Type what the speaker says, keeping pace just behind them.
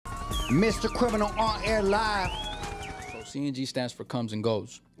Mr. Criminal on air live. So CNG stands for comes and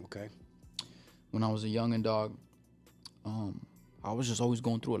goes. Okay. When I was a youngin' dog, I was just always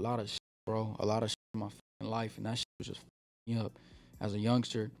going through a lot of shit, bro. A lot of shit in my life, and that shit was just fucking me up. As a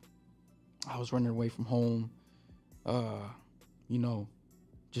youngster, I was running away from home, you know,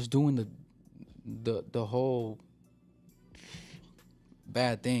 just doing the whole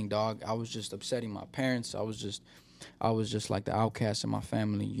bad thing, dog. I was just upsetting my parents. I was just like the outcast in my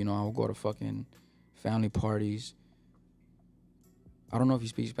family. You know, I would go to fucking family parties. I don't know if you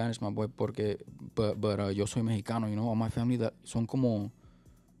speak Spanish, my boy, but yo soy mexicano, you know. All my family that son como,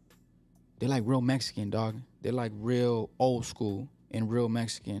 they're like real Mexican, dog. They're like real old school and real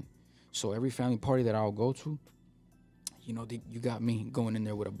Mexican. So every family party that I'll go to, you know, you got me going in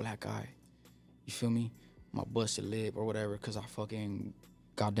there with a black eye. You feel me? My busted lip or whatever, because I fucking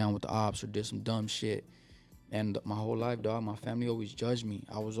got down with the ops or did some dumb shit. And my whole life, dog, my family always judged me.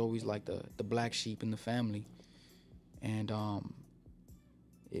 I was always like the black sheep in the family. And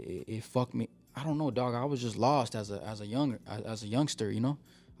it fucked me. I don't know, dog. I was just lost as a youngster, you know.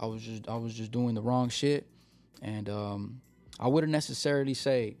 I was just doing the wrong shit. And I wouldn't necessarily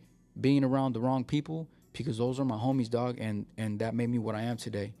say being around the wrong people, because those are my homies, dog, and that made me what I am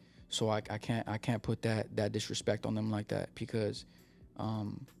today. So I can't put that disrespect on them like that, because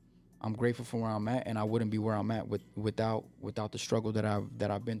I'm grateful for where I'm at, and I wouldn't be where I'm at without the struggle that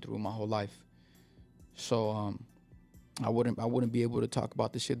I've been through my whole life. So I wouldn't be able to talk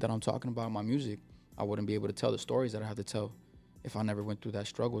about the shit that I'm talking about in my music. I wouldn't be able to tell the stories that I have to tell if I never went through that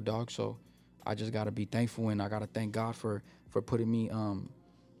struggle, dog. So I just gotta be thankful, and I gotta thank God for putting me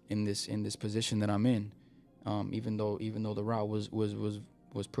in this position that I'm in. Even though the route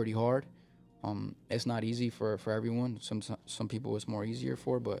was pretty hard. It's not easy for everyone. Some people it's more easier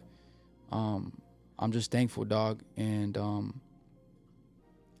for, but I'm just thankful, dog. And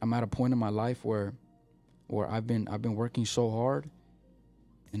I'm at a point in my life where I've been working so hard,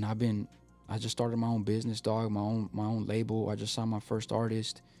 and I just started my own business, dog, my own label. I just signed my first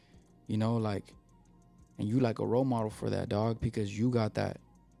artist, you know, like, and you like a role model for that, dog, because you got that.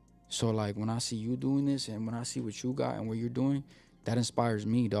 So like when I see you doing this, and when I see what you got and what you're doing, that inspires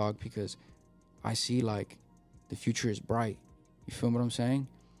me, dog, because I see like the future is bright. You feel what I'm saying?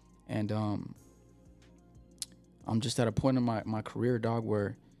 And I'm just at a point in my career, dog,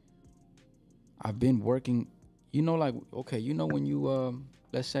 where I've been working, you know, like, okay, you know, when you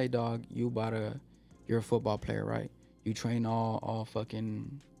let's say, dog, you're a football player, right? You train all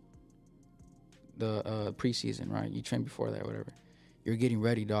fucking the preseason, right? You train before that, whatever. You're getting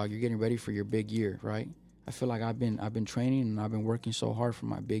ready, dog. You're getting ready for your big year, right? I feel like I've been training, and I've been working so hard for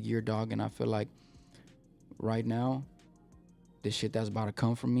my big year, dog. And I feel like right now, the shit that's about to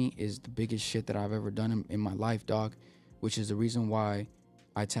come from me is the biggest shit that I've ever done in my life, dog. Which is the reason why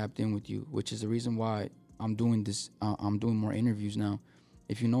I tapped in with you. Which is the reason why I'm doing this. I'm doing more interviews now.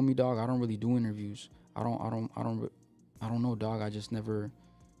 If you know me, dog, I don't really do interviews. I don't know, dog. I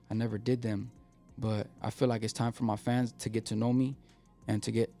never did them. But I feel like it's time for my fans to get to know me, and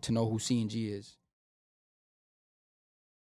to get to know who CNG is.